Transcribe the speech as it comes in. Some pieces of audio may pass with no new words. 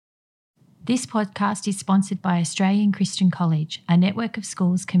This podcast is sponsored by Australian Christian College, a network of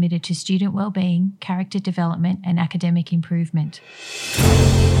schools committed to student wellbeing, character development and academic improvement.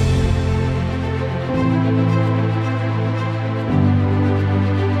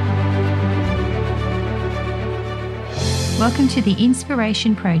 Welcome to the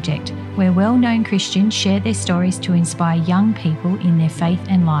Inspiration Project, where well-known Christians share their stories to inspire young people in their faith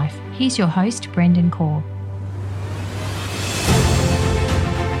and life. Here's your host, Brendan Kaur.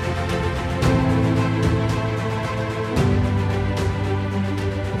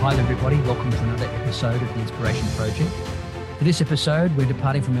 Hi everybody, welcome to another episode of the Inspiration Project. For this episode, we're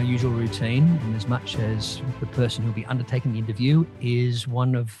departing from our usual routine, and as much as the person who'll be undertaking the interview is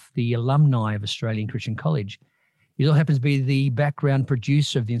one of the alumni of Australian Christian College. He also happens to be the background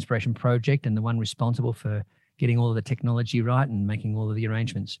producer of the Inspiration Project and the one responsible for getting all of the technology right and making all of the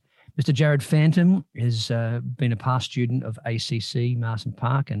arrangements. Mr. Jared Phantom has been a past student of ACC Marsden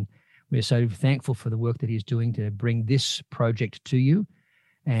Park, and we're so thankful for the work that he's doing to bring this project to you.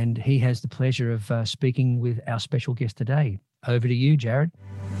 And he has the pleasure of speaking with our special guest today. Over to you, Jared.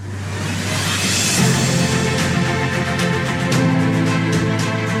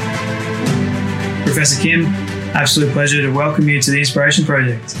 Professor Kim, absolute pleasure to welcome you to the Inspiration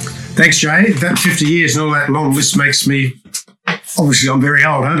Project. Thanks, Jay. That 50 years and all that long list makes me, obviously I'm very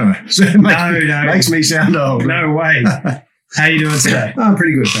old, aren't I? So it makes me sound old. No way. How are you doing today? Oh,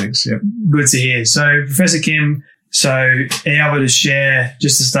 pretty good, thanks. Yep. Good to hear. So, Professor Kim, are you able to share,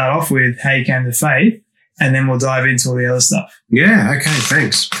 just to start off with, how you came to faith, and then we'll dive into all the other stuff? Yeah, okay,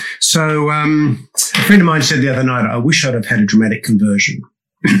 thanks. So a friend of mine said the other night, I wish I'd have had a dramatic conversion.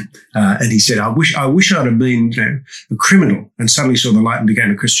 And he said, I wish I'd have been a criminal and suddenly saw the light and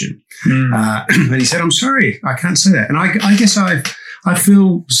became a Christian. And he said, I'm sorry, I can't say that. And I guess I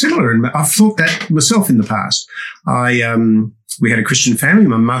feel similar, and I've thought that myself in the past. We had a Christian family.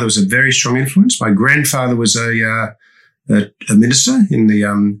 My mother was a very strong influence. My grandfather was a minister in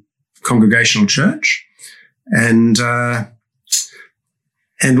the Congregational Church. And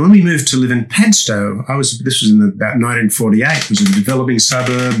when we moved to live in Padstow, this was in about 1948. It was a developing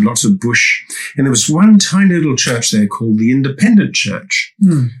suburb, lots of bush. And there was one tiny little church there called the Independent Church.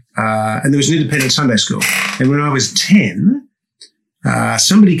 And there was an independent Sunday school. And when I was 10,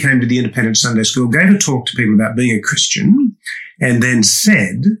 somebody came to the Independent Sunday School, gave a talk to people about being a Christian, and then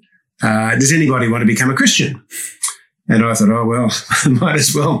said, does anybody want to become a Christian? And I thought, oh, well, I might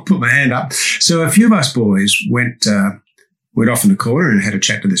as well put my hand up. So a few of us boys went off in the corner and had a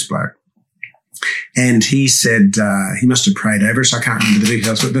chat to this bloke. And he said he must have prayed over us. I can't remember the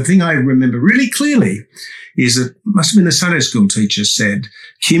details, but the thing I remember really clearly is that must have been the Sunday school teacher said,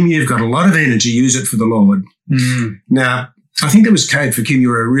 Kim, you've got a lot of energy, use it for the Lord. Now, I think that was code for Kim, you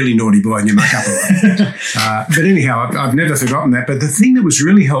were a really naughty boy and you muck up a lot. But anyhow, I've never forgotten that. But the thing that was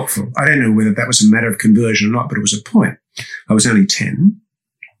really helpful, I don't know whether that was a matter of conversion or not, but it was a point. I was only 10.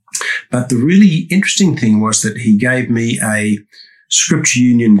 But the really interesting thing was that he gave me a Scripture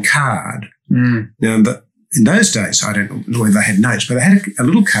Union card. Now, in those days, I don't know whether they had notes, but they had a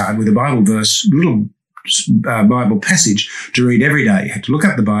little card with a Bible verse, little Bible passage to read every day. You had to look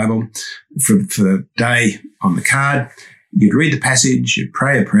up the Bible for the day on the card. You'd read the passage, you'd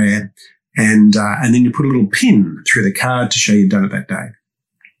pray a prayer, and then you put a little pin through the card to show you'd done it that day.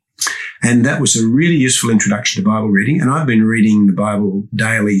 And that was a really useful introduction to Bible reading. And I've been reading the Bible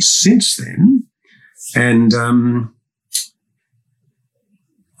daily since then. And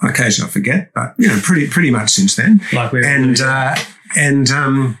occasionally I forget, but pretty much since then.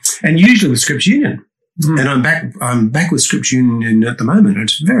 And usually with Scripture Union. And I'm back with Scripture Union at the moment.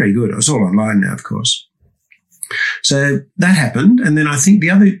 It's very good. It's all online now, of course. So that happened. And then I think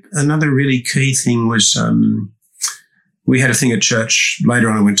another really key thing was we had a thing at church. Later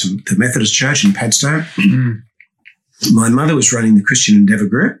on, I went to the Methodist Church in Padstow. My mother was running the Christian Endeavour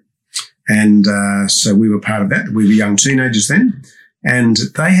group. And so we were part of that. We were young teenagers then. And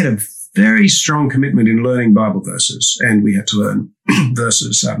they had a very strong commitment in learning Bible verses. And we had to learn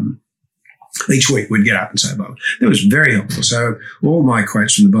verses each week. We'd get up and say Bible. That was very helpful. So all my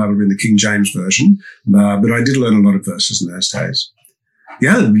quotes from the Bible were in the King James Version, but I did learn a lot of verses in those days. The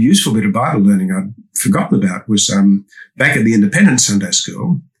other useful bit of Bible learning I'd forgotten about was back at the Independent Sunday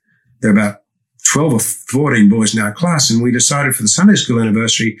School. There were about 12 or 14 boys in our class, and we decided for the Sunday school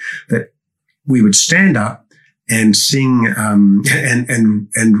anniversary that we would stand up and sing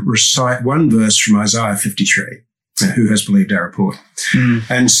and recite one verse from Isaiah 53, who has believed our report.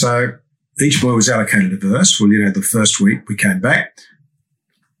 And so each boy was allocated a verse. Well, the first week we came back,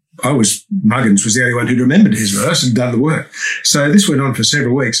 Muggins was the only one who'd remembered his verse and done the work. So this went on for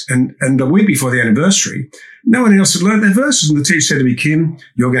several weeks. And a week before the anniversary, no one else had learned their verses. And the teacher said to me, Kim,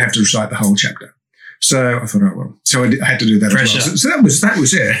 you're going to have to recite the whole chapter. So I thought, oh, well. So I had to do that Pressure. as well. So that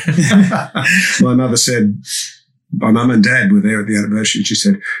was it. My mother said, my mum and dad were there at the anniversary. She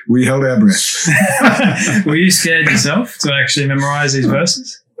said, we held our breath. Were you scared yourself to actually memorize these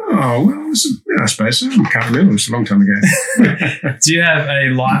verses? Oh, well, I suppose so. I can't remember. It was a long time ago. Do you have a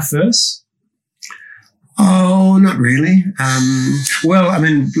life verse? Oh, not really. Well, I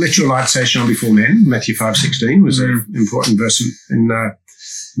mean, let your light so shine before men. Matthew 5:16 was an important verse in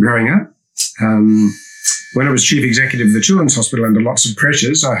growing up. When I was chief executive of the Children's Hospital under lots of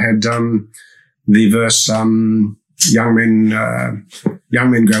pressures, I had the verse, young men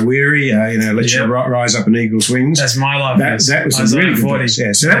grow weary, let you rise up on eagle's wings. That's my life verse. That was a really good verse,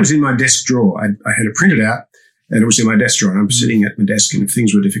 yeah. So that was in my desk drawer. I had it printed out, and it was in my desk drawer. And I'm sitting at my desk, and if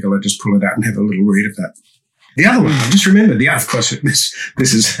things were difficult, I'd just pull it out and have a little read of that. The other one, I just remembered. Of course, this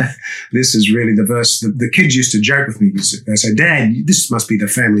is really the verse. The kids used to joke with me. They say, Dad, this must be the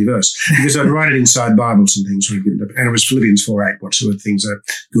family verse. Because I'd write it inside Bibles and things. And it was Philippians 4:8. Whatsoever things are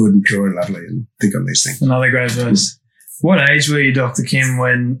good and pure and lovely, and think on these things. Another great verse. What age were you, Dr. Kim,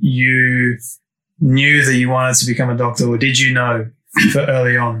 when you knew that you wanted to become a doctor, or did you know for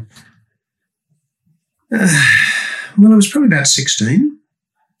early on? Well, I was probably about 16.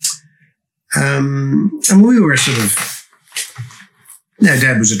 And we were sort of,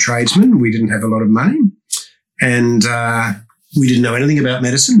 Dad was a tradesman. We didn't have a lot of money, and we didn't know anything about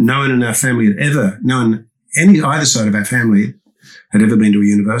medicine. No one in our family had ever, either side of our family had ever been to a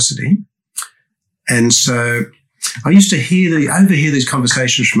university. And so I used to overhear these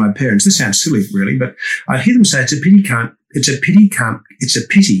conversations from my parents. This sounds silly, really, but I'd hear them say, it's a pity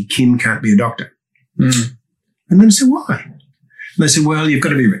Kim can't be a doctor. Mm. And then I said, why? And they said, well, you've got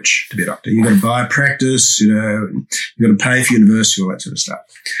to be rich to be a doctor. You've got to buy a practice, you've got to pay for university, all that sort of stuff.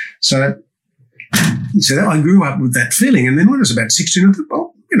 So I grew up with that feeling. And then when I was about 16, I thought,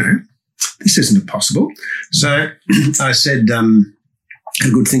 well, this isn't impossible. So I said, had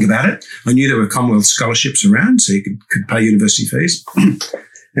a good think about it. I knew there were Commonwealth scholarships around, so you could pay university fees.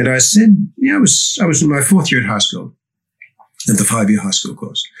 And I said, I was in my fourth year at high school, at the 5-year high school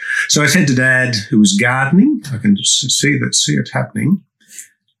course. So I said to Dad, who was gardening, I can just see it happening.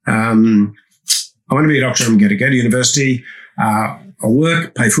 I want to be a doctor. I'm going to go to university. I'll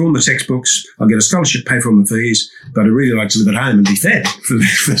work, pay for all my textbooks. I'll get a scholarship, pay for all my fees. But I'd really like to live at home and be fed for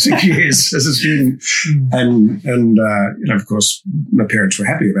 6 years as a student. And of course, my parents were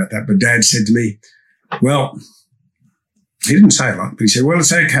happy about that. But Dad said to me, well, he didn't say a lot, but he said, well,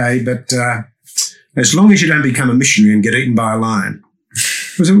 it's okay, but as long as you don't become a missionary and get eaten by a lion.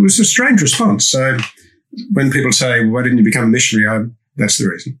 It was a strange response. So when people say, why didn't you become a missionary? That's the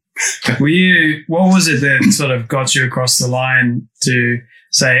reason. What was it that sort of got you across the line to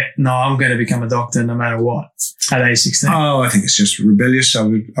say, no, I'm going to become a doctor no matter what at age 16? Oh, I think it's just rebellious. I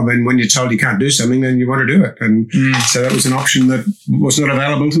mean, when you're told you can't do something, then you want to do it. And so that was an option that was not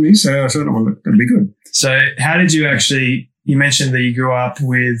available to me. So I thought, well, that'd be good. So how did you you mentioned that you grew up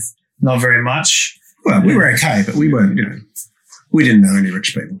with not very much. Well, we were okay, but we weren't, we didn't know any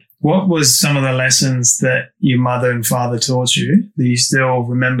rich people. What was some of the lessons that your mother and father taught you that you still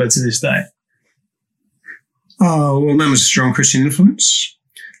remember to this day? Oh, well, Mum was a strong Christian influence.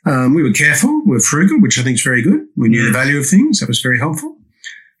 We were careful. We were frugal, which I think is very good. We knew the value of things. That was very helpful.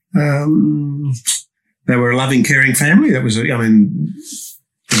 They were a loving, caring family. That was, as a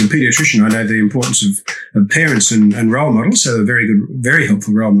paediatrician, I know the importance of parents and role models. So they're very good, very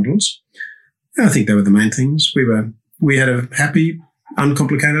helpful role models. I think they were the main things. We had a happy,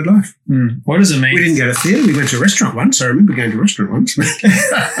 uncomplicated life. What does it mean? We didn't go to theatre. We went to a restaurant once. I remember going to a restaurant once.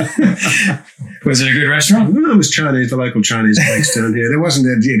 Was it a good restaurant? Well, it was Chinese, the local Chinese place down here. There wasn't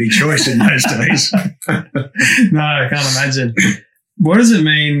any choice in those days. No, I can't imagine. What does it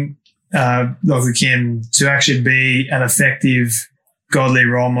mean, Dr. Kim, to actually be an effective, godly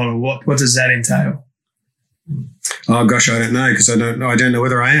role model? What does that entail? Oh gosh, I don't know, because I don't know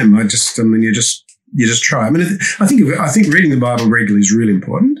whether I am. You just try. I think reading the Bible regularly is really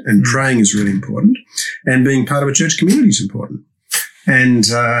important, and praying is really important, and being part of a church community is important. And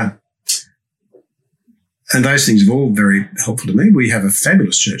those things are all very helpful to me. We have a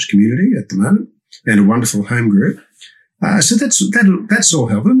fabulous church community at the moment and a wonderful home group. So that's all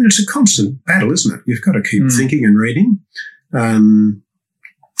helpful. It's a constant battle, isn't it? You've got to keep thinking and reading.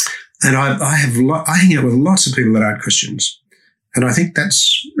 And I hang out with lots of people that aren't Christians. And I think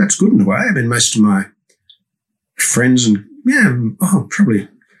that's good in a way. Most of my friends and probably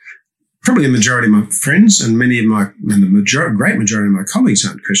probably a majority of my friends and great majority of my colleagues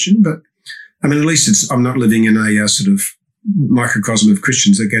aren't Christian, but I mean, at least I'm not living in a sort of microcosm of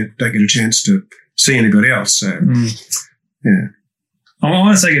Christians that don't get a chance to see anybody else. So, yeah. I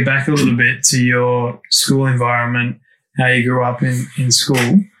want to take it back a little bit to your school environment, how you grew up in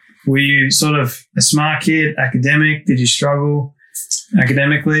school. Were you sort of a smart kid, academic? Did you struggle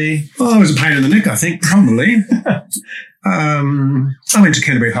academically? Well, I was a pain in the neck, I think, probably. I went to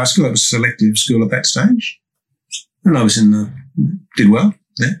Canterbury High School. It was a selective school at that stage. And I was did well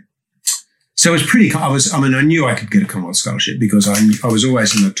there. So it was pretty, I knew I could get a Commonwealth scholarship because I was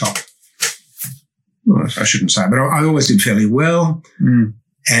always in the top. Well, I shouldn't say, but I always did fairly well.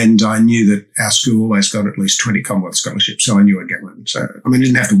 And I knew that our school always got at least 20 Commonwealth scholarships, so I knew I'd get one. So, I mean, I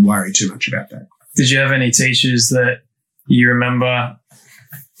didn't have to worry too much about that. Did you have any teachers that you remember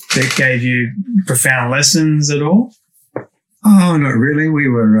that gave you profound lessons at all? Oh, not really. We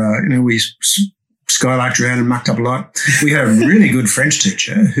were, we skylarked around and mucked up a lot. We had a really good French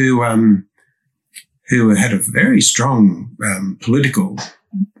teacher who had a very strong political,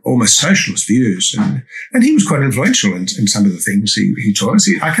 almost socialist views, and he was quite influential in some of the things he taught us.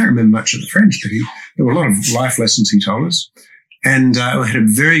 I can't remember much of the French, but there were a lot of life lessons he told us. And we had a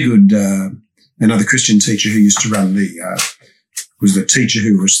very good another Christian teacher who used to run was the teacher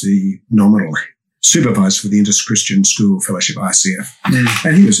who was the nominal supervisor for the Inter-Christian School Fellowship, ICF,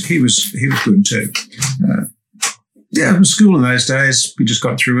 and he was good too. It was school in those days. We just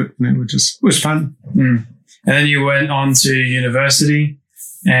got through it, and it was fun. And then you went on to university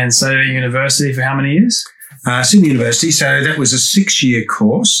and studied at university for how many years? Sydney University. So that was a 6-year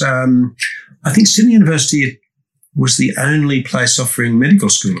course. I think Sydney University was the only place offering medical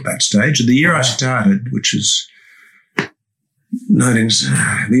school at that stage. The year I started, which is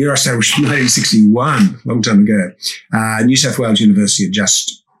 1961, a long time ago, New South Wales University had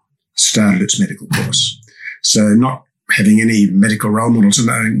just started its medical course. So not having any medical role models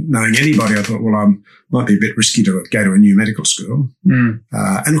and knowing anybody, I thought, well, I might be a bit risky to go to a new medical school. And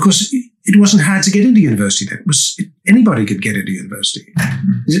of course, it wasn't hard to get into university then. Anybody could get into university.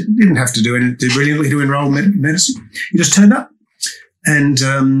 You didn't have to do brilliantly to enroll in medicine. You just turned up. And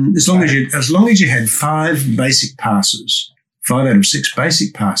as long as you had 5 basic passes, 5 out of 6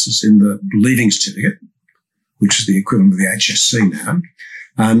 basic passes in the leaving certificate, which is the equivalent of the HSC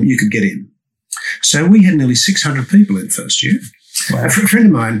now, you could get in. So we had nearly 600 people in first year. Wow. A friend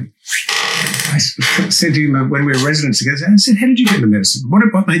of mine, I said to him when we were residents together, I said, how did you get into medicine?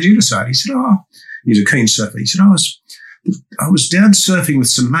 What made you decide? He said, he's a keen surfer. He said, I was down surfing with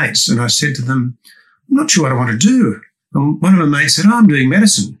some mates and I said to them, I'm not sure what I want to do. And one of my mates said, I'm doing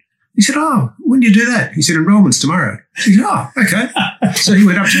medicine. He said, when do you do that? He said, enrollment's tomorrow. He said, okay. So he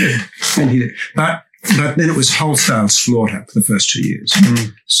went up too. And he did. But then it was wholesale slaughter for the first 2 years.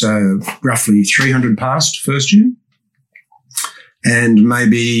 So roughly 300 passed first year and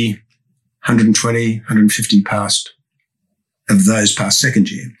maybe 120, 150 passed of those passed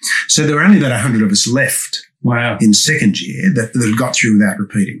second year. So there were only about 100 of us left in second year that got through without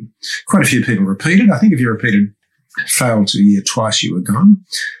repeating. Quite a few people repeated. I think if you failed a year twice, you were gone.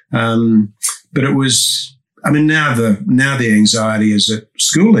 But it was, now the anxiety is at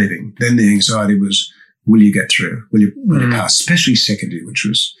school leaving. Then the anxiety was, will you get through? Will you pass? Especially second year, which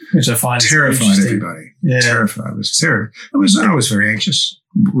I find terrified everybody. Yeah. Terrified. It was terrible. I was very anxious,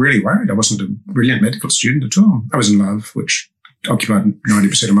 really worried. I wasn't a brilliant medical student at all. I was in love, which occupied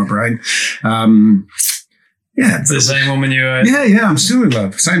 90% of my brain. It's the same woman you were. Yeah, I'm still in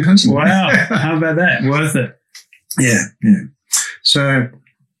love. Same person. Wow. How about that? Worth it. Yeah. So,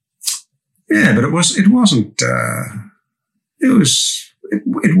 but it wasn't,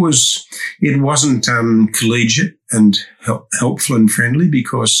 it wasn't collegiate and helpful and friendly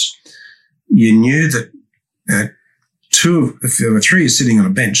because you knew that if there were 3 sitting on a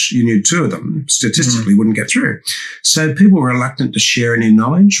bench, you knew 2 of them statistically wouldn't get through. So people were reluctant to share any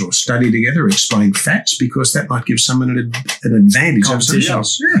knowledge or study together or explain facts because that might give someone an advantage over somebody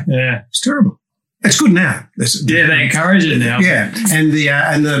else. Yeah. It's terrible. It's good now. They encourage it now. Yeah, and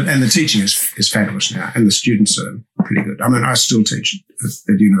the teaching is fabulous now, and the students are pretty good. I still teach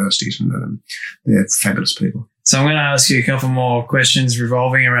at universities, and they're fabulous people. So I'm going to ask you a couple more questions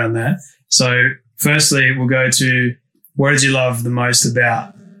revolving around that. So firstly, we'll go to what did you love the most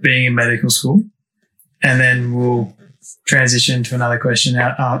about being in medical school, and then we'll transition to another question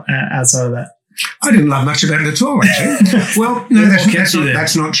outside of that. I didn't love much about it at all, actually. Well, no,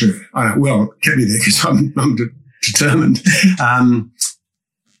 that's not true. It kept me there because I'm determined.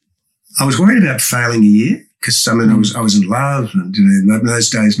 I was worried about failing a year because I was in love, and in those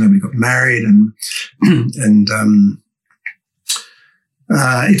days nobody got married, and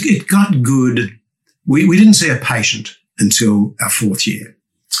It got good. We didn't see a patient until our 4th year.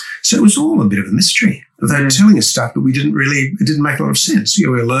 So it was all a bit of a mystery. They were telling us stuff, but it didn't make a lot of sense. We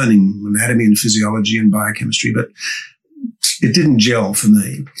were learning anatomy and physiology and biochemistry, but it didn't gel for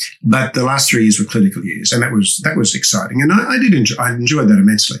me. But the last 3 years were clinical years, and that was exciting. And I enjoyed that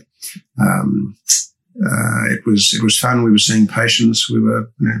immensely. It was fun. We were seeing patients. It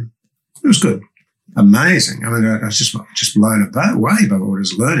was good. Amazing. I mean, I was just blown away by what I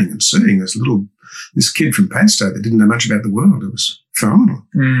was learning and seeing. This kid from Padstow that didn't know much about the world. It was phenomenal.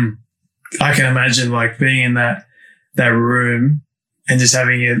 I can imagine like being in that room and just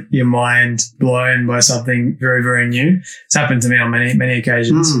having your mind blown by something very, very new. It's happened to me on many, many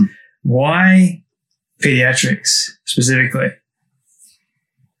occasions. Why pediatrics specifically?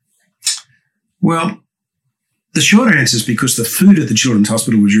 Well, the short answer is because the food at the Children's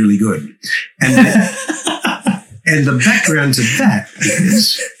Hospital was really good. And and the background to that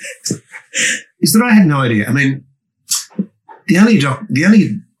is that I had no idea. I mean, the only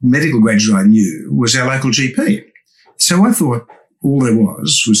medical graduate I knew was our local GP. So I thought all there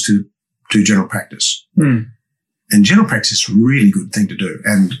was to do general practice. And general practice is a really good thing to do.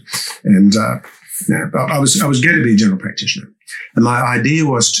 And I was going to be a general practitioner. And my idea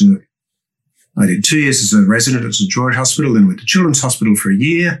was I did 2 years as a resident at St George Hospital, then went to Children's Hospital for a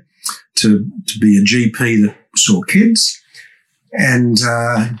year to be a GP that saw kids. And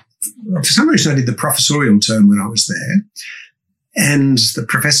for some reason I did the professorial term when I was there. And the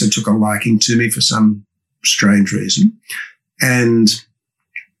professor took a liking to me for some strange reason. And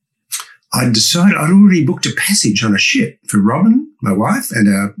I decided I'd already booked a passage on a ship for Robin, my wife,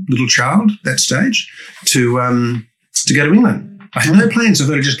 and our little child at that stage to go to England. I had no plans. I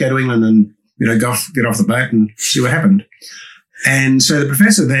thought I'd just go to England and get off the boat and see what happened. And so the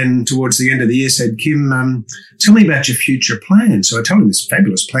professor then, towards the end of the year, said, Kim, tell me about your future plans. So I told him this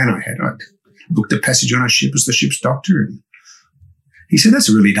fabulous plan I had. I'd booked a passage on a ship as the ship's doctor. And he said, that's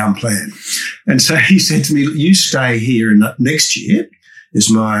a really dumb plan. And so he said to me, you stay here next year as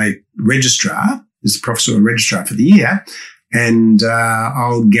my registrar, as the professorial registrar for the year, and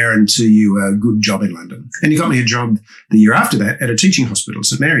I'll guarantee you a good job in London. And he got me a job the year after that at a teaching hospital,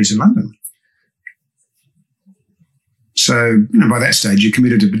 St Mary's in London. So, by that stage, you're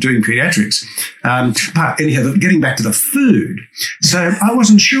committed to doing pediatrics. But anyhow, getting back to the food. So I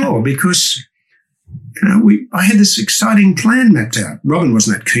wasn't sure because, I had this exciting plan mapped out. Robin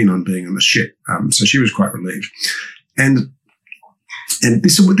wasn't that keen on being on the ship, so she was quite relieved. And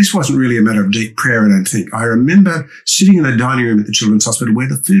this wasn't really a matter of deep prayer, I don't think. I remember sitting in the dining room at the Children's Hospital where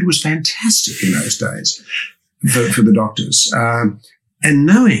the food was fantastic in those days for the doctors. And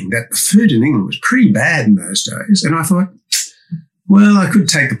knowing that the food in England was pretty bad in those days. And I thought, well, I could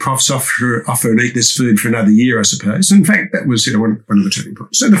take the profs offer and eat this food for another year, I suppose. In fact, that was one of the turning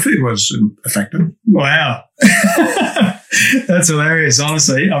points. So the food was a factor. Wow. That's hilarious.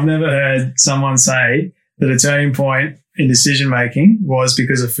 Honestly, I've never heard someone say that a turning point in decision-making was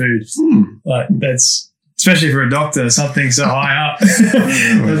because of food. Like that's, especially for a doctor, something so high up.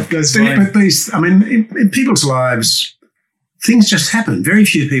 That's funny. But in people's lives, things just happen. Very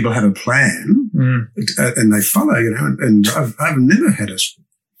few people have a plan and they follow, and I've never had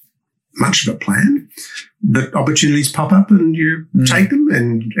much of a plan, but opportunities pop up and you take them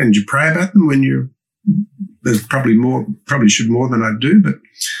and you pray about them when there's probably should more than I do,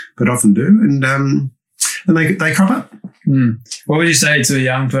 but often do. And they crop up. What would you say to a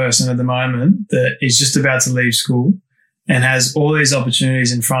young person at the moment that is just about to leave school and has all these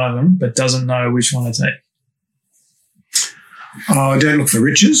opportunities in front of them but doesn't know which one to take? Oh, don't look for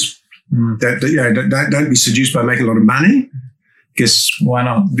riches. Don't be seduced by making a lot of money. Because why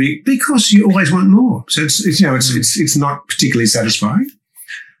not? Because you always want more. So it's not particularly satisfying.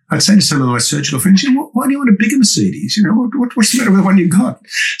 I'd say to some of my surgical friends, why do you want a bigger Mercedes? What's the matter with the one you've got?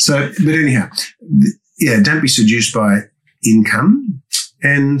 So, but anyhow, don't be seduced by income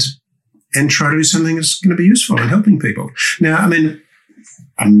and try to do something that's going to be useful and helping people. Now,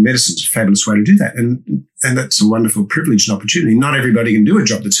 medicine's a fabulous way to do that, and that's a wonderful privilege and opportunity. Not everybody can do a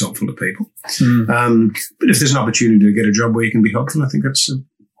job that's helpful to people. But if there's an opportunity to get a job where you can be helpful, I think that's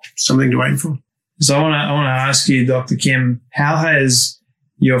something to aim for. So I want to ask you, Dr. Kim, how has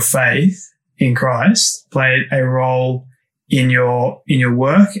your faith in Christ played a role in your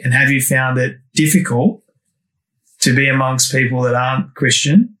work, and have you found it difficult to be amongst people that aren't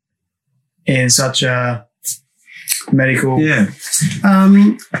Christian in such a medical? Yeah.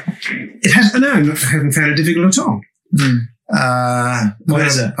 It has. No, I haven't found it difficult at all. What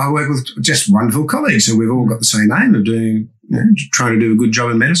is it? I work with just wonderful colleagues, and we've all got the same aim of doing, trying to do a good job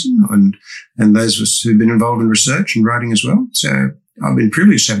in medicine, and those of us who've been involved in research and writing as well. So I've been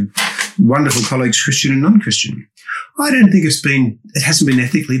privileged to have wonderful colleagues, Christian and non-Christian. I don't think it hasn't been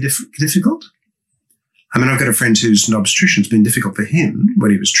ethically difficult. I mean, I've got a friend who's an obstetrician. It's been difficult for him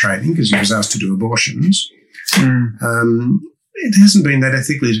when he was training because he was asked to do abortions. It hasn't been that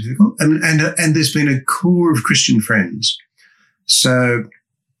ethically difficult. And there's been a core of Christian friends. So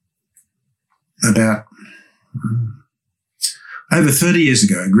about over 30 years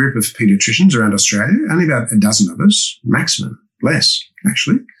ago, a group of paediatricians around Australia, only about a dozen of us, maximum, less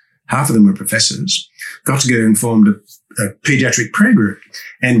actually, half of them were professors, got together and formed a paediatric prayer group.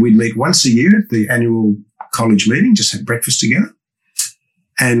 And we'd meet once a year at the annual college meeting, just have breakfast together.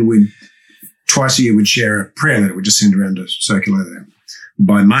 And twice a year we'd share a prayer letter. We'd just send around a circulator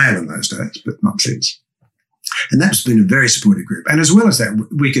by mail in those days, but not since. And that's been a very supportive group. And as well as that,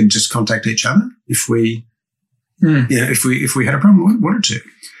 we could just contact each other if we if we had a problem, wanted to.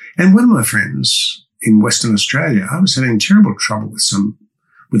 And one of my friends in Western Australia, I was having terrible trouble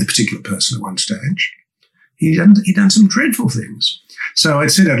with a particular person at one stage. He'd done some dreadful things. So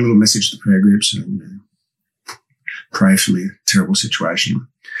I'd sent out a little message to the prayer groups and pray for me, terrible situation.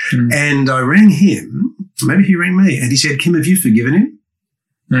 And I rang him, maybe he rang me, and he said, Kim, have you forgiven him?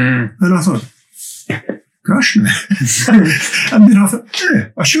 And I thought, gosh, no. And then I thought, yeah,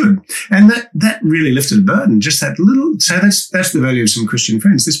 I should. And that really lifted a burden, just that little. So that's the value of some Christian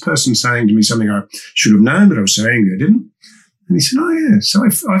friends. This person saying to me something I should have known, but I was so angry I didn't. And he said, oh, yeah, so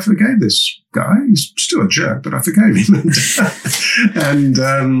I forgave this guy. He's still a jerk, but I forgave him. And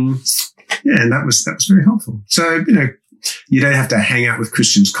that was very helpful. So, you don't have to hang out with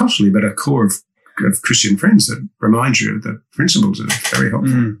Christians constantly, but a core of Christian friends that remind you of the principles are very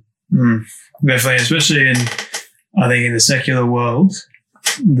helpful. Definitely, especially I think in the secular world,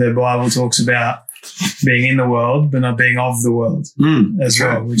 the Bible talks about being in the world, but not being of the world as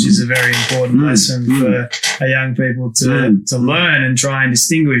well, which is a very important lesson for our young people to learn and try and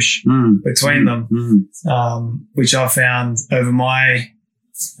distinguish between them, which I found over my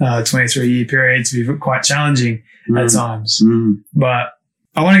 23-year period to be quite challenging at times. But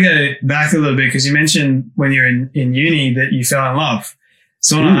I want to go back a little bit because you mentioned when you're in uni that you fell in love.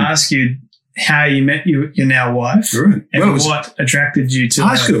 So I want to ask you how you met your now wife and what attracted you to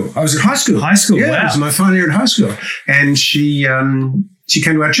high school. I was at high school. High school, yeah, wow. It was my final year at high school. And she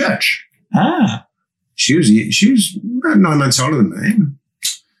came to our church. She was about 9 months older than me.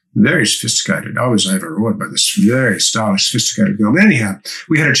 Very sophisticated. I was overawed by this very stylish, sophisticated girl. But anyhow,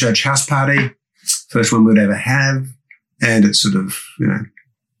 we had a church house party, first one we'd ever have. And it sort of,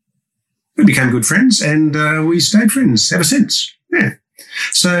 we became good friends and we stayed friends ever since. Yeah.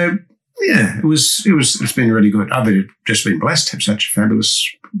 So, yeah, it's been really good. I've just been blessed to have such a fabulous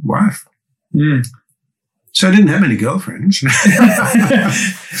wife. So I didn't have any girlfriends.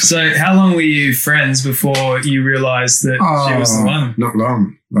 So how long were you friends before you realised that she was the one? Not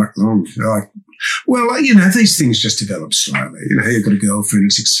long. These things just develop slowly. You've got a girlfriend,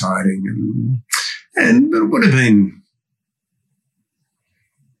 it's exciting. And it would have been,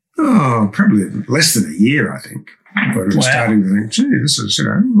 probably less than a year, I think. But I was starting to think, gee, this is,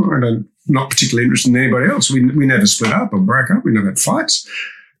 I'm not particularly interested in anybody else. We never split up or broke up. We never had fights.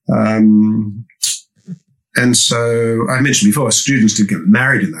 And so I mentioned before, students did get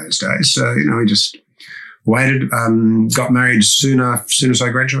married in those days. So, we just waited, got married soon as I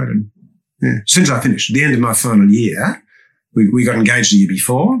graduated. Yeah. As soon as I finished, at the end of my final year, we got engaged the year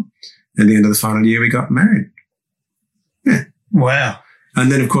before. And at the end of the final year, we got married. Yeah. Wow. And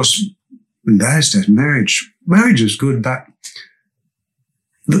then, of course, in those days, marriage was good, but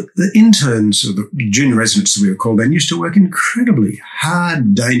the interns or the junior residents, as we were called then, used to work incredibly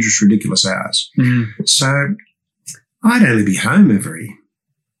hard, dangerous, ridiculous hours. So I'd only be home every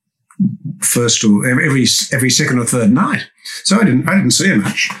second or third night. So I didn't see her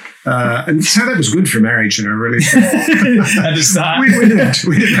much. And so that was good for marriage, really. At the start. we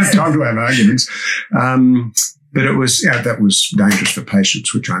didn't have time to have arguments. But that was dangerous for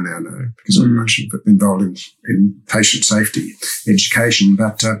patients, which I now know because I'm much involved in patient safety education.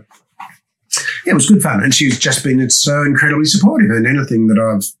 But it was good fun. And she's just been so incredibly supportive. And anything that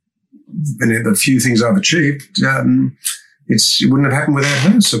the few things I've achieved, it wouldn't have happened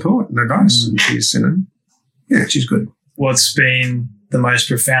without her support and advice. And she's, she's good. What's been the most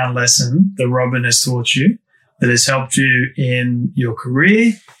profound lesson that Robin has taught you that has helped you in your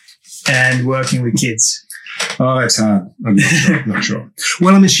career and working with kids? Oh, that's hard. I'm not sure.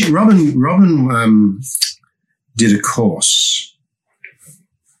 Well, I mean, Robin did a course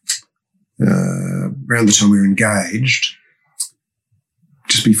around the time we were engaged,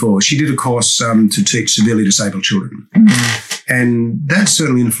 just before. She did a course to teach severely disabled children. And that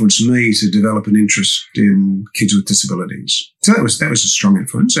certainly influenced me to develop an interest in kids with disabilities. So that was a strong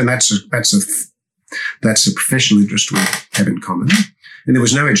influence, and that's a professional interest we have in common. And there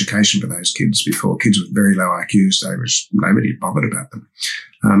was no education for those kids before. Kids with very low IQs, nobody bothered about them.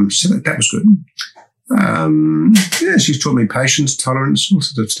 So that was good. She's taught me patience, tolerance, all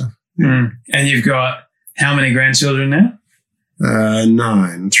sorts of stuff. Yeah. And you've got how many grandchildren now?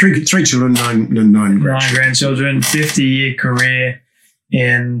 9. Three children, nine grandchildren. 9 grandchildren, 50-year career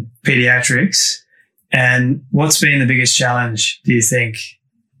in pediatrics. And what's been the biggest challenge, do you think,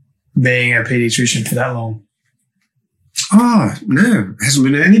 being a pediatrician for that long? Oh, no, hasn't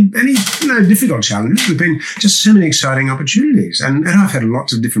been any difficult challenges. There's been just so many exciting opportunities. And I've had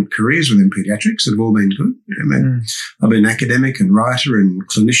lots of different careers within pediatrics that have all been good. I've been academic and writer and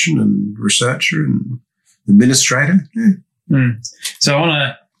clinician and researcher and administrator. Yeah. So I want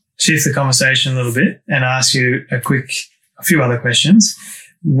to shift the conversation a little bit and ask you a few other questions.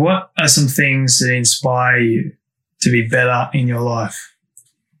 What are some things that inspire you to be better in your life?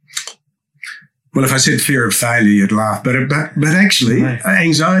 Well, if I said fear of failure, you'd laugh. But actually,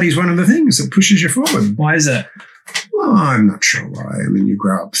 anxiety is one of the things that pushes you forward. Why is that? Well, I'm not sure why. I mean, you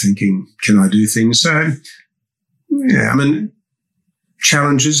grow up thinking, can I do things? So, yeah, I mean,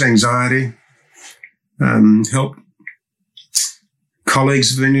 challenges, anxiety, help. Colleagues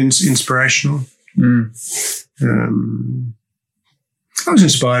have been inspirational. I was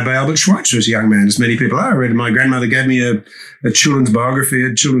inspired by Albert Schweitzer as a young man, as many people are. I read, my grandmother gave me a children's biography,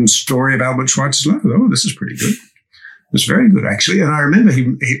 a children's story of Albert Schweitzer's life. Oh, this is pretty good. It was very good, actually. And I remember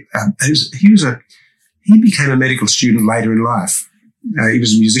he became a medical student later in life. He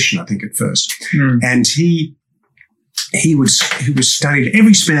was a musician, I think, at first. And he was studied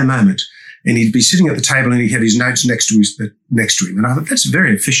every spare moment. And he'd be sitting at the table and he'd have his notes next to him. And I thought, that's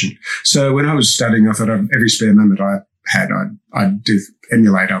very efficient. So when I was studying, I thought every spare moment I had, I'd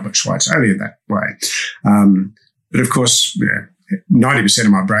emulate Albert Schweitzer, only in that way. But of course, 90%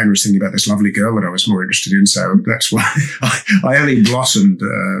 of my brain was thinking about this lovely girl that I was more interested in. So that's why I only blossomed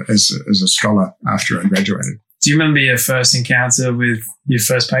as a scholar after I graduated. Do you remember your first encounter with your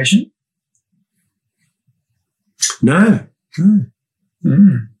first patient? No.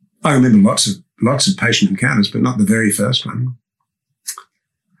 I remember lots of patient encounters, but not the very first one.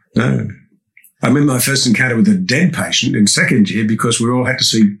 No. I remember my first encounter with a dead patient in second year because we all had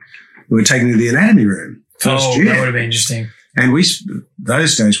to we were taken to the anatomy room first year. That would have been interesting. And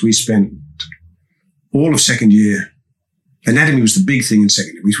those days we spent all of second year. Anatomy was the big thing in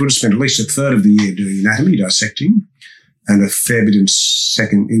second year. We would have spent at least a third of the year doing anatomy, dissecting, and a fair bit in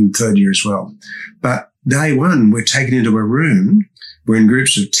third year as well. But day one, we're taken into a room. We're in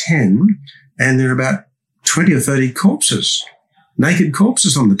groups of 10, and there are about 20 or 30 corpses, naked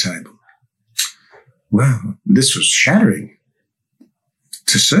corpses on the table. Wow, this was shattering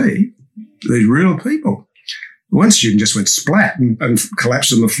to see these real people. One student just went splat and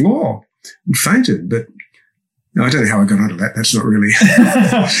collapsed on the floor and fainted, but I don't know how I got onto that. That's not really.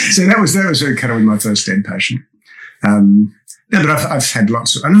 So that was kind of my first dead patient. No, but I've had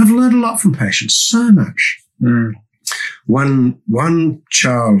and I've learned a lot from patients, so much. One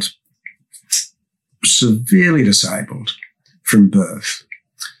child, severely disabled from birth,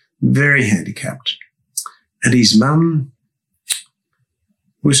 very handicapped, and his mum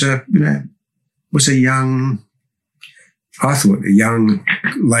was a young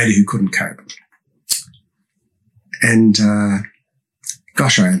lady who couldn't cope, and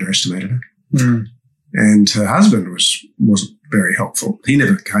gosh, I underestimated her. And her husband wasn't very helpful. He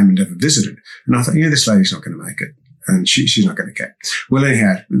never came and never visited, and I thought, this lady's not going to make it. And she's not going to get. Well,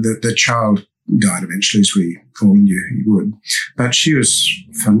 anyhow, the child died eventually, as we all knew he would. But she was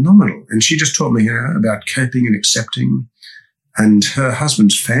phenomenal. And she just taught me about coping and accepting. And her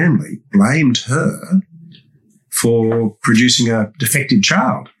husband's family blamed her for producing a defective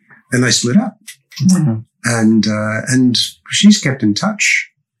child. And they split up. And she's kept in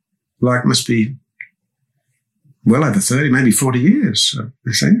touch, must be well over 30, maybe 40 years. So,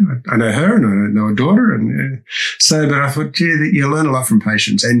 I know her and I know her daughter. And but I thought, you learn a lot from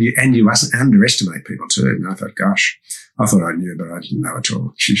patients and you underestimate people too. And I thought, gosh, I thought I knew, but I didn't know at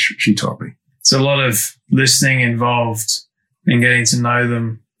all. She taught me. It's a lot of listening involved and getting to know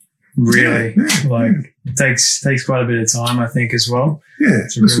them really. It takes quite a bit of time, I think, as well. Yeah,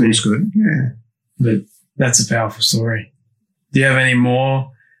 listening's good. Yeah. But that's a powerful story. Do you have any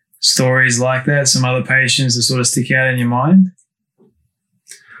more stories like that? Some other patients that sort of stick out in your mind?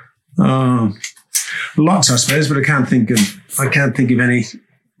 Lots, I suppose, but I can't think of any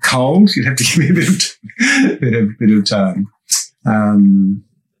cold. You'd have to give me a bit of time.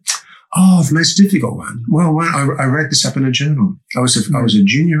 Oh, the most difficult one. Well, I wrote this up in a journal. I was a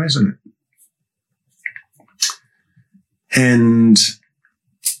junior resident. And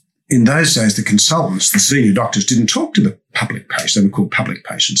in those days, the consultants, the senior doctors, didn't talk to the public patients. They were called public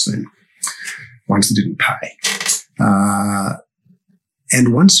patients then, ones that didn't pay.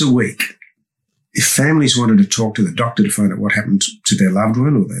 And once a week, if families wanted to talk to the doctor to find out what happened to their loved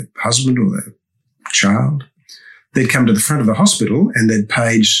one or their husband or their child, they'd come to the front of the hospital and they'd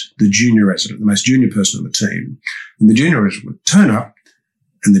page the junior resident, the most junior person on the team. And the junior resident would turn up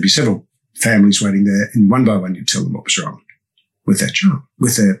and there'd be several families waiting there, and one by one you'd tell them what was wrong with that child,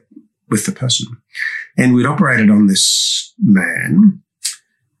 with the person. And we'd operated on this man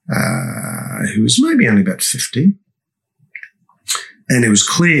who was maybe only about 50. And it was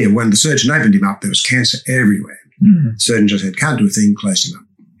clear when the surgeon opened him up, there was cancer everywhere. Mm-hmm. The surgeon just said, can't do a thing, closed him up.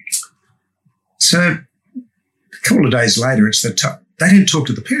 So a couple of days later, they didn't talk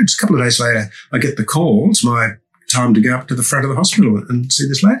to the parents. A couple of days later, I get the call. It's my time to go up to the front of the hospital and see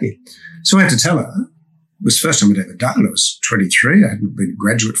this lady. So I had to tell her. It was the first time I'd ever done it. I was 23. I hadn't been a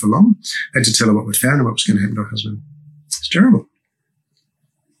graduate for long. I had to tell her what we'd found and what was going to happen to her husband. It's terrible.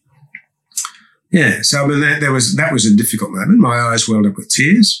 Yeah, so I mean, that was a difficult moment. My eyes welled up with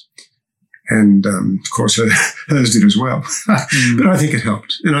tears, and of course hers did as well. But I think it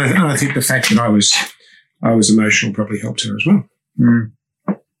helped, and I think the fact that I was emotional probably helped her as well. Mm.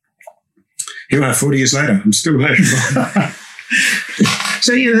 Here we are, 40 years later. I'm still emotional.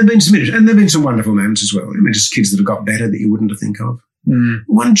 So yeah, there've been some wonderful moments as well. I mean, just kids that have got better that you wouldn't think of. Mm.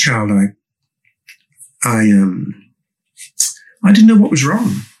 One child, I didn't know what was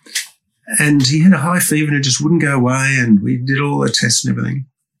wrong. And he had a high fever and it just wouldn't go away, and we did all the tests and everything.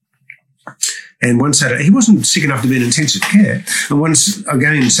 And one Saturday, he wasn't sick enough to be in intensive care. And once I go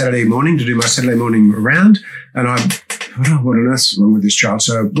in Saturday morning to do my Saturday morning round, and I thought, oh, what on earth's wrong with this child?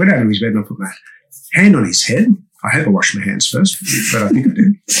 So I went out of his bed and I put my hand on his head. I hope I washed my hands first, but I think I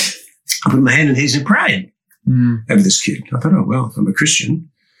did. I put my hand in his and prayed over this kid. I thought, oh, well, if I'm a Christian,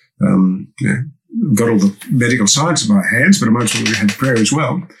 got all the medical science in my hands, but I might as well have prayer as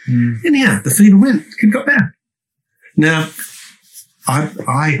well. Anyhow, the fever went. The kid got better. Now,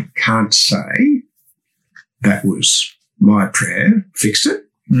 I can't say that was my prayer fixed it,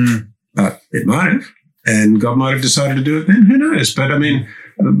 but it might have, and God might have decided to do it then. Who knows? But I mean,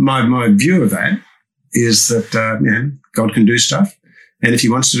 my view of that is that God can do stuff, and if He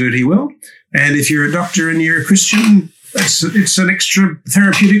wants to do it, He will. And if you're a doctor and you're a Christian, it's an extra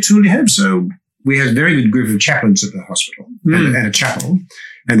therapeutic tool you have. So we had a very good group of chaplains at the hospital and a chapel,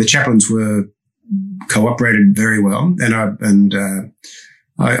 and the chaplains cooperated very well, and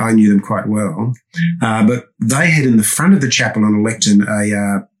I knew them quite well. But they had in the front of the chapel on a lectern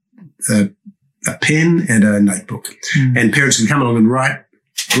a pen and a notebook, and parents could come along and write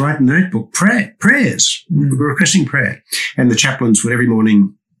a notebook, prayers, requesting prayer, and the chaplains would every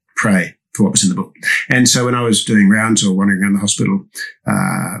morning pray for what was in the book. And so when I was doing rounds or wandering around the hospital,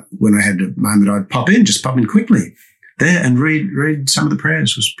 when I had a moment, I'd pop in quickly there and read some of the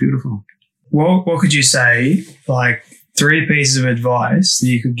prayers. It was beautiful. What could you say, like 3 pieces of advice that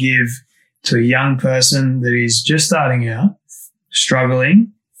you could give to a young person that is just starting out,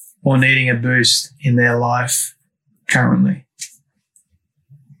 struggling, or needing a boost in their life currently?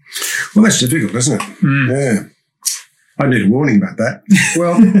 Well, that's difficult, isn't it? Yeah. I need a warning about that.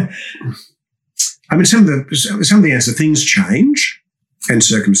 Well, I mean, some of the answer, things change and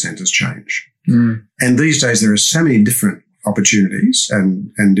circumstances change. And these days there are so many different opportunities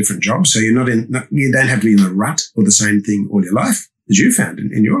and different jobs. So you don't have to be in the rut or the same thing all your life as you found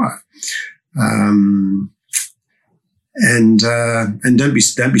in your life. And don't be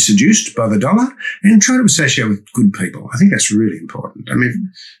seduced by the dollar, and try to associate with good people. I think that's really important. I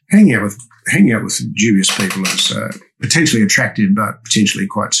mean, hanging out with dubious people is potentially attractive, but potentially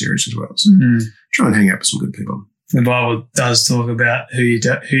quite serious as well. So try and hang out with some good people. The Bible does talk about who you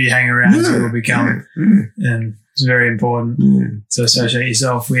hang around to will become, and it's very important to associate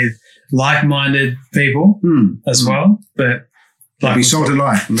yourself with like-minded people as well. But be salt and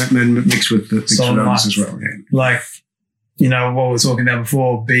light, and mix with the salt and light as well. Yeah. Like, you know, what we were talking about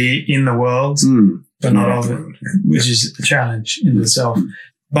before, be in the world, but not of it, which is a challenge in itself.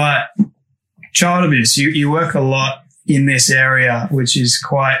 But child abuse, you work a lot in this area, which is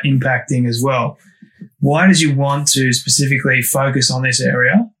quite impacting as well. Why did you want to specifically focus on this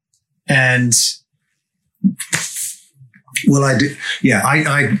area? And well, I did. Yeah,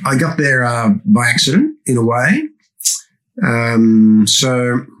 I got there by accident in a way.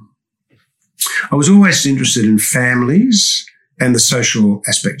 So I was always interested in families and the social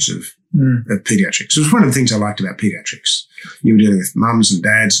aspects of paediatrics. It was one of the things I liked about paediatrics. You were dealing with mums and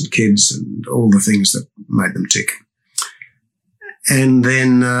dads and kids and all the things that made them tick. And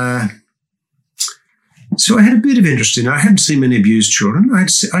then, so I had a bit of interest in it. I hadn't seen many abused children. I'd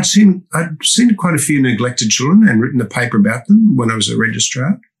seen quite a few neglected children and written a paper about them when I was a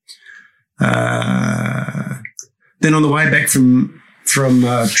registrar. Then on the way back from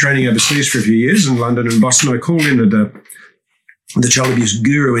training overseas for a few years in London and Boston, I called into the child abuse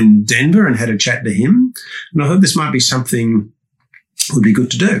guru in Denver and had a chat to him. And I thought this might be something would be good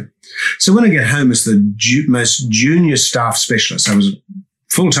to do. So when I get home as the most junior staff specialist, I was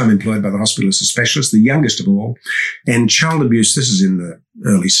full-time employed by the hospital as a specialist, the youngest of all, and child abuse, this is in the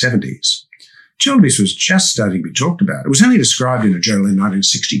early 70s. Child abuse was just starting to be talked about. It was only described in a journal in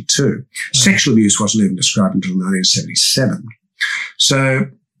 1962. Sexual abuse wasn't even described until 1977. So,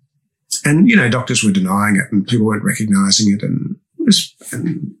 and, doctors were denying it and people weren't recognising it. And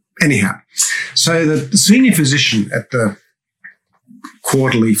anyhow, so the senior physician at the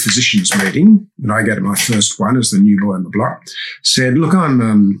quarterly physicians meeting, and I go to my first one as the new boy on the block, said, look,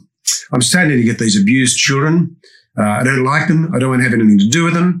 I'm starting to get these abused children. I don't like them. I don't want to have anything to do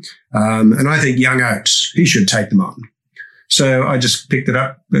with them. And I think young Oates, he should take them on. So I just picked it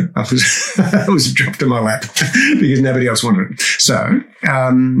up. It was dropped in my lap because nobody else wanted it. So,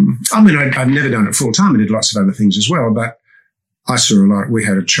 I've never done it full time. I did lots of other things as well, but I saw a lot. We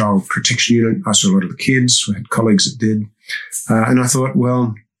had a child protection unit. I saw a lot of the kids. We had colleagues that did. And I thought,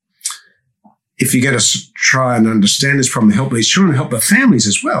 well, if you're going to try and understand this problem, help these children, help the families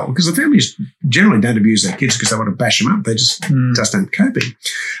as well, because the families generally don't abuse their kids because they want to bash them up. They just aren't coping.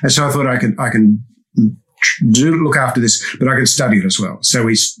 And so I thought I can look after this, but I can study it as well. So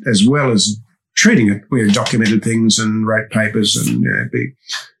we, as well as treating it, we documented things and wrote papers and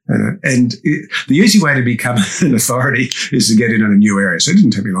the easy way to become an authority is to get in a new area. So it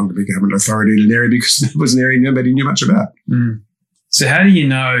didn't take me long to become an authority in an area because it was an area nobody knew much about. So how do you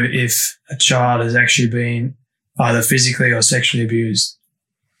know if a child has actually been either physically or sexually abused?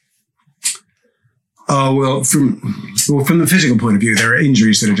 Oh, well, from the physical point of view, there are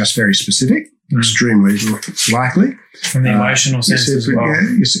injuries that are just very specific, extremely likely. From the emotional sense as well. Yeah,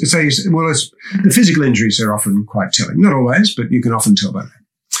 the physical injuries are often quite telling. Not always, but you can often tell by that.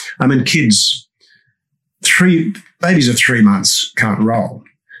 I mean, babies of 3 months can't roll.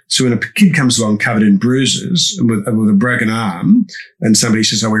 So when a kid comes along covered in bruises and with a broken arm and somebody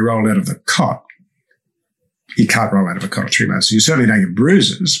says, we rolled out of the cot, you can't roll out of a cot at 3 months. So you certainly don't get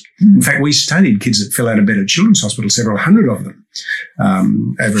bruises. In fact, we studied kids that fell out of bed at Children's Hospital, several hundred of them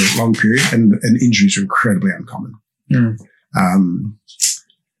over a long period, and injuries are incredibly uncommon.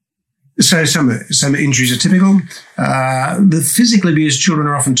 So some injuries are typical. The physically abused children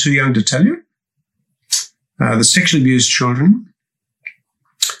are often too young to tell you. The sexually abused children,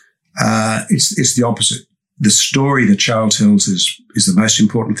 it's the opposite. The story the child tells is the most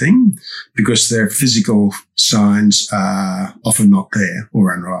important thing because their physical signs are often not there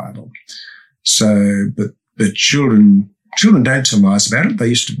or unreliable. So, but children don't tell lies about it.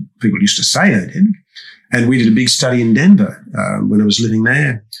 People used to say they did. And we did a big study in Denver when I was living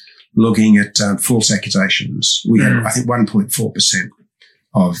there, looking at false accusations. We had, I think, 1.4%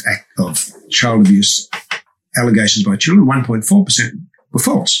 of child abuse allegations by children. 1.4% were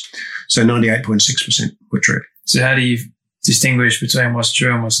false. So 98.6% were true. So how do you distinguish between what's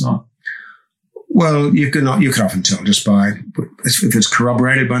true and what's not? Well, you can often tell just by if it's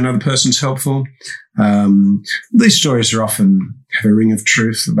corroborated by another person's helpful. These stories are often have a ring of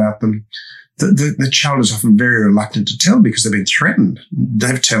truth about them. The child is often very reluctant to tell because they've been threatened.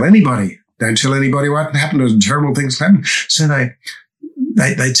 Don't tell anybody. Don't tell anybody what happened. Those terrible things happen. So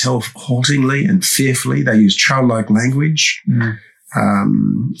they tell haltingly and fearfully. They use childlike language.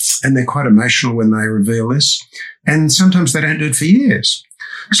 And they're quite emotional when they reveal this. And sometimes they don't do it for years.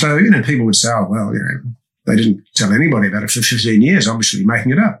 So, people would say, they didn't tell anybody about it for 15 years, obviously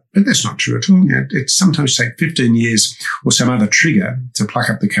making it up. But that's not true at all. It sometimes takes 15 years or some other trigger to pluck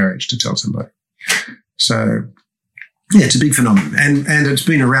up the courage to tell somebody. So, it's a big phenomenon. And it's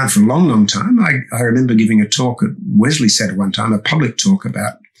been around for a long, long time. I remember giving a talk at Wesley Centre one time, a public talk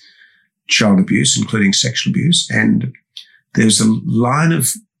about child abuse, including sexual abuse. And there was a line of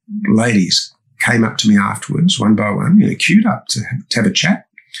ladies came up to me afterwards, one by one, queued up to have a chat.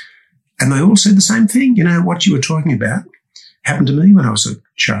 And they all said the same thing. What you were talking about happened to me when I was a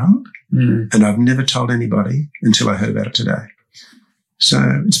child, and I've never told anybody until I heard about it today. So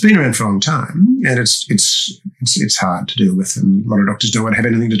it's been around for a long time, and it's hard to deal with, and a lot of doctors don't want to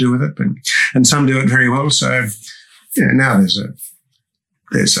have anything to do with it, and some do it very well. So now there's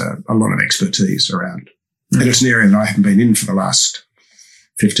a lot of expertise around, and it's an area that I haven't been in for the last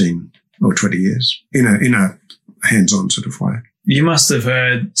 15 or 20 years in a hands-on sort of way. You must have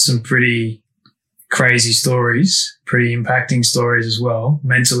heard some pretty crazy stories, pretty impacting stories as well,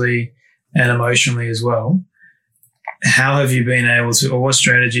 mentally and emotionally as well. How have you been able to, or what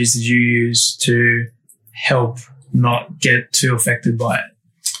strategies did you use to help not get too affected by it?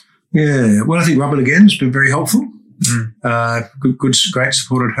 Yeah, well, I think Robin again has been very helpful. Good, great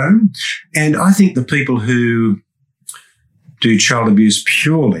support at home. And I think the people who do child abuse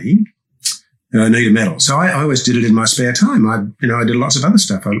purely need a medal. So I always did it in my spare time. I did lots of other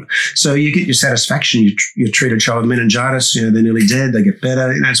stuff. So you get your satisfaction. You treat a child with meningitis. They're nearly dead. They get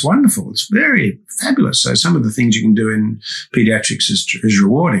better. It's wonderful. It's very fabulous. So some of the things you can do in pediatrics is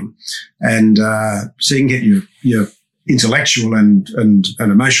rewarding, and so you can get your intellectual and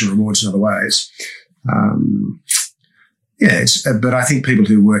emotional rewards in other ways. But I think people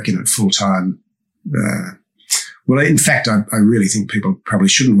who work in it full time. Well, in fact, I really think people probably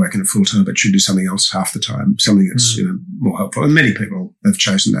shouldn't work in it full time, but should do something else half the time, something that's more helpful. And many people have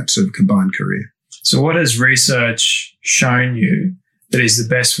chosen that sort of combined career. So what has research shown you that is the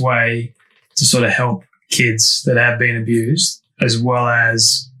best way to sort of help kids that have been abused as well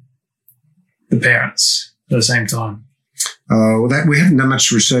as the parents at the same time? We haven't done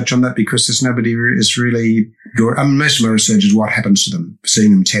much research on that because there's nobody is really most of my research is what happens to them,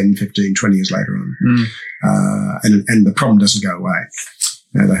 seeing them 10, 15, 20 years later on. And the problem doesn't go away.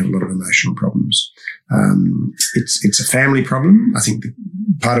 They have a lot of emotional problems. It's a family problem. I think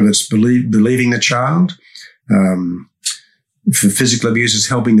part of it's believing the child. For physical abuse, it's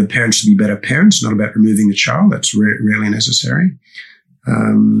helping the parents to be better parents, not about removing the child. That's rarely necessary.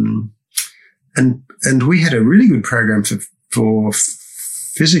 And we had a really good program for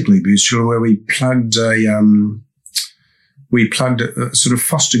physically abused children where we plugged a sort of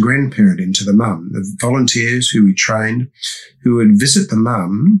foster grandparent into the mum, the volunteers who we trained, who would visit the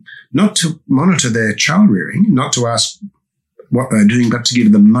mum, not to monitor their child rearing, not to ask what they're doing, but to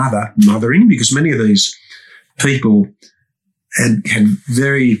give the mothering, because many of these people had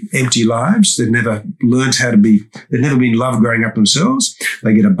very empty lives. They'd never learned they'd never been loved growing up themselves.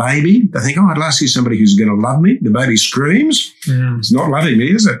 They get a baby. They think, I'd like to see somebody who's going to love me. The baby screams. It's not loving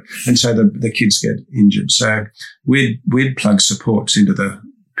me, is it? And so the kids get injured. So we'd plug supports into the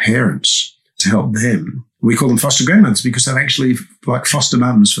parents to help them. We call them foster grandmothers because they're actually like foster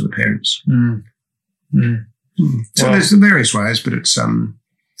mums for the parents. So there's various ways, but it's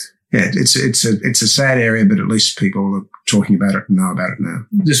it's a sad area, but at least people are talking about it and know about it now.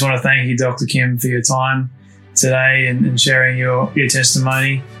 Just want to thank you, Dr. Kim, for your time today and sharing your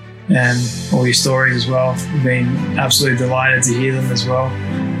testimony and all your stories as well. I've been absolutely delighted to hear them as well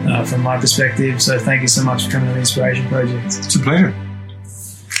from my perspective. So thank you so much for coming to the Inspiration Project. It's a pleasure.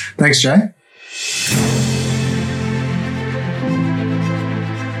 Thanks, Jay.